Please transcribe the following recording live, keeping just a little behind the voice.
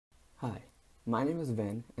My name is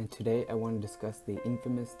Ven, and today I want to discuss the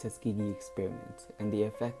infamous Tuskegee experiments and the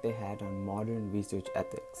effect they had on modern research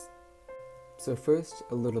ethics. So first,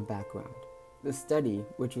 a little background. The study,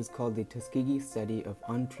 which was called the Tuskegee Study of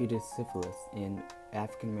Untreated Syphilis in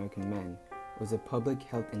African American Men, was a public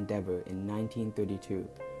health endeavor in 1932,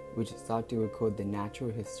 which sought to record the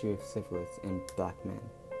natural history of syphilis in black men.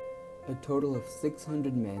 A total of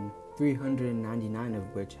 600 men, 399 of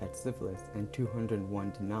which had syphilis and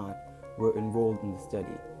 201 did not, were enrolled in the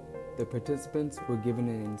study. The participants were given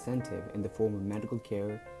an incentive in the form of medical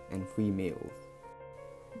care and free meals.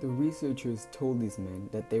 The researchers told these men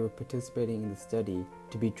that they were participating in the study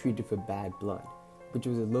to be treated for bad blood, which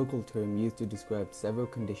was a local term used to describe several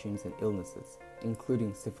conditions and illnesses,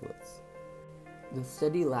 including syphilis. The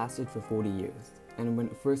study lasted for 40 years, and when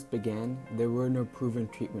it first began, there were no proven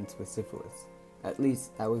treatments for syphilis. At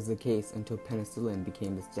least that was the case until penicillin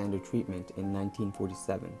became the standard treatment in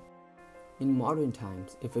 1947. In modern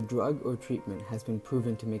times, if a drug or treatment has been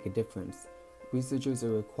proven to make a difference, researchers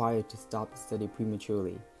are required to stop the study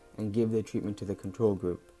prematurely and give the treatment to the control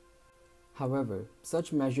group. However,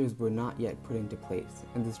 such measures were not yet put into place,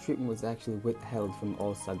 and this treatment was actually withheld from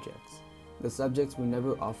all subjects. The subjects were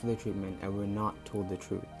never offered the treatment and were not told the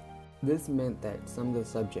truth. This meant that some of the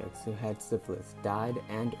subjects who had syphilis died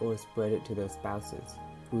and/or spread it to their spouses,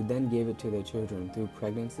 who then gave it to their children through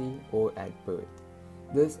pregnancy or at birth.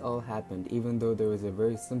 This all happened even though there was a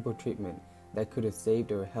very simple treatment that could have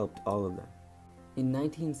saved or helped all of them. In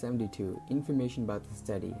 1972, information about the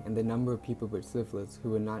study and the number of people with syphilis who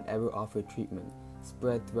were not ever offered treatment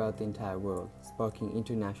spread throughout the entire world, sparking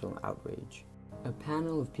international outrage. A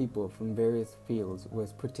panel of people from various fields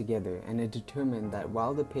was put together, and it determined that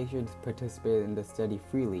while the patients participated in the study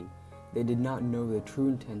freely, they did not know the true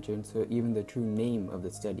intentions or even the true name of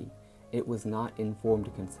the study. It was not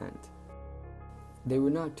informed consent. They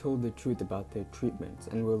were not told the truth about their treatments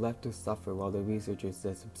and were left to suffer while the researchers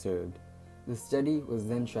just observed. The study was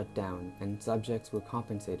then shut down, and subjects were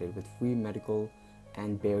compensated with free medical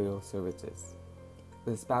and burial services.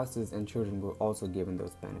 The spouses and children were also given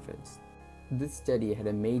those benefits. This study had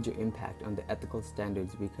a major impact on the ethical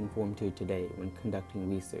standards we conform to today when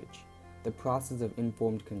conducting research. The process of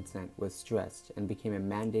informed consent was stressed and became a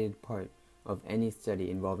mandated part of any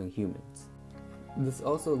study involving humans. This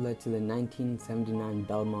also led to the 1979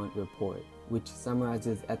 Belmont Report, which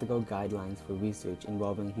summarizes ethical guidelines for research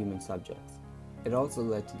involving human subjects. It also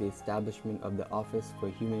led to the establishment of the Office for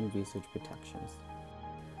Human Research Protections.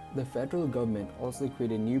 The federal government also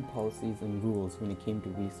created new policies and rules when it came to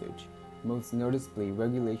research, most noticeably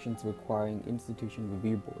regulations requiring institution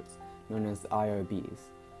review boards, known as IRBs.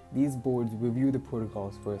 These boards review the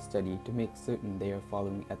protocols for a study to make certain they are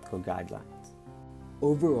following ethical guidelines.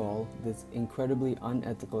 Overall, this incredibly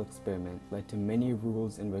unethical experiment led to many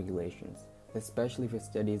rules and regulations, especially for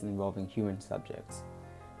studies involving human subjects.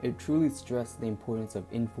 It truly stressed the importance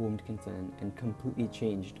of informed consent and completely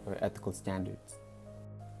changed our ethical standards.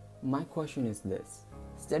 My question is this: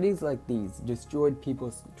 studies like these destroyed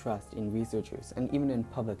people's trust in researchers and even in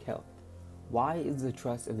public health. Why is the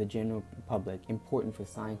trust of the general public important for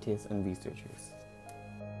scientists and researchers?